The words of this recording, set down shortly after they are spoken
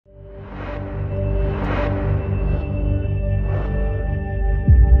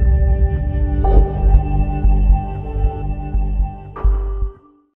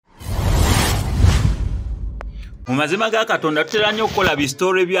Amazima ga Katonda tutera nnyo okukola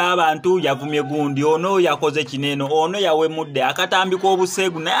bisitore by'abantu yavumye gundi ono yakoze kineno ono yawemudde akatambika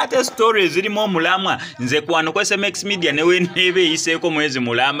obuseegu naye ate story zirimu omulamwa nze kwano ku SMX Media newe nebe eyiseeko mwezi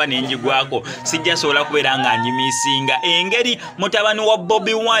mulamba nenjigwako sijja sobola kubeera nga njimisinga engeri mutabani wa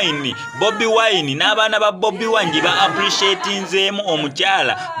Bobi Wine n'abaana ba Bobi Wine ba appreciatinzeemu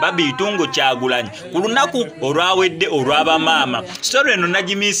omukyala Babitungo Kyagulanyi ku lunaku olwawedde olw'aba maama story eno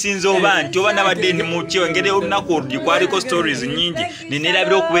nagimisinze oba nti oba nabadde ndi mu kyo engeri olunaku kwaliko stories nyingi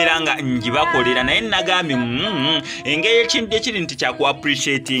nenerabira okubeera nga njibakolera naye nagambye engeri ekintu ekiri nti kyaku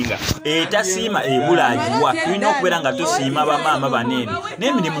appreciatinga etasiima ebulagiwa tulina okubeera nga tusiima bamaama banene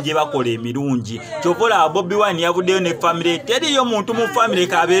n'emirimu gye bakola emirungi kyovola Bobi Wine yavuddeyo ne family teriyo muntu mu family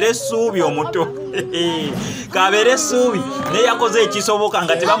kabeera essuubi omuto kabeera essuubi naye yakoze ekisoboka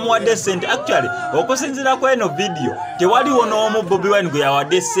nga tebamuwadde sente actually okusinziira ku eno video tewaliwo n'omu Bobi Wine gwe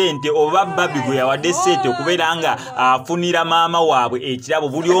yawadde sente oba Babi gwe yawadde sente okubeera nga afunira maama waabwe ekirabo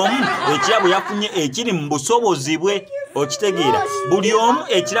buli omu ekirabo yafunye ekiri mu busobozi bwe okitegeera buli omu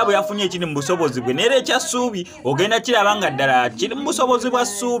ekirabo yafunye ekiri mu busobozi bwe neera ekya Ssuubi ogenda kiraba nga ddala kiri mu busobozi bwa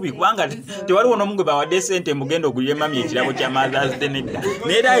Ssuubi kubanga tewaliwo n'omu gwe bawadde sente mugenda ogulire mami ekirabo kya Mother's Day nedda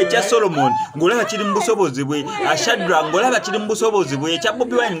neera ekya Solomon ng'olaba kiri mu busobozi bwe Ashadra ng'olaba kiri mu busobozi bwe ekya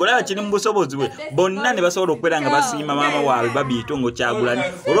Bobi Wine ng'olaba kiri mu busobozi bwe bonna ne basobola okubeera nga basiima maama waabwe Babitungo Kyagulanyi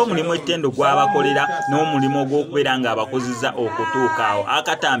olw'omulimu ettendo gw'abakolera n'omulimu ogw'okubeera nga abakozizza okutuuka awo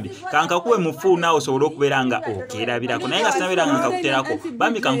akatambi kankakuwe mufuuna osobole okubeera nga okeerabirako naye nga sinabeera nga nkakuterako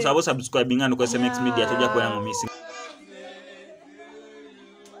bambi kankusaba subscribe nga ku SMX Media tojja kubeera mu misi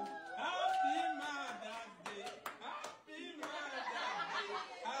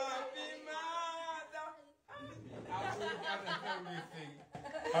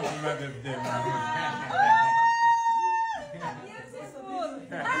Happy Mother's Day, Mama.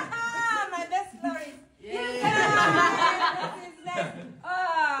 My best story.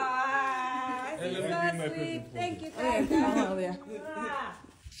 Thank you, thank you.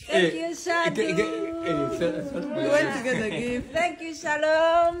 Thank you, Shadu. We went to get a gift. Thank you,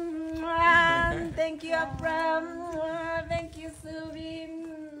 Shalom. Thank you, Abram. Thank you, Subi.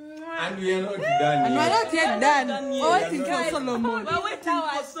 And we are not done And we're yet. not yet done. We're waiting for Solomon. We're waiting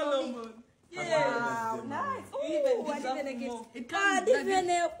for Solomon. Wow, nice. Ooh, what did they get? It comes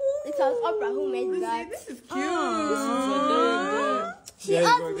It was Oprah who made that. This is cute. This is adorable. She There you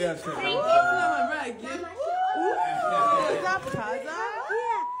asked go, me there, to sir. bring Oh, it. Mama, right, gift. Is that Prada?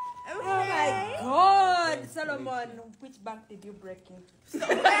 Oh my God, Solomon, which bank did you break in?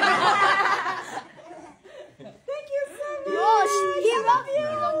 Thank you so much. Oh, he loves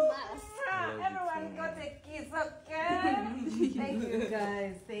Elon Musk. Everyone got a kiss, okay? Thank you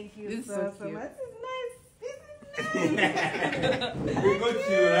guys. Thank you This is so so cute. much. This is nice. We got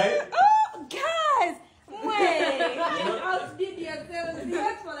you, right? Oh, guys! Wait! You outdid yourselves. You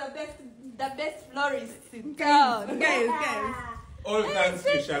went for the best florist in town. Guys. All thanks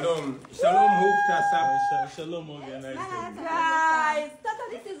to Shalom. Shalom hooked us up. Shalom organized them. Guys, Tata,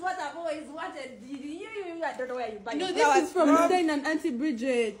 this is what I've always wanted. I don't know where you buy No, your this flowers is from Stein and Auntie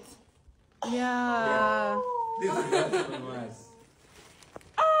Bridget. Yeah. This is just from us.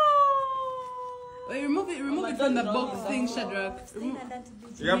 Oh! Wait, remove it from the box thing, Shadrach. Remove.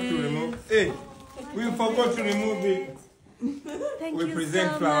 You have to remove. Hey, we forgot to remove it. Thank We you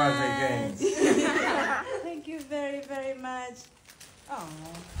present so flowers much. again. Thank you very, very much. Oh.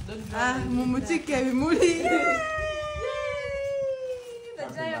 Mumutike Mimuli. The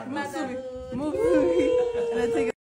giant mother. Move.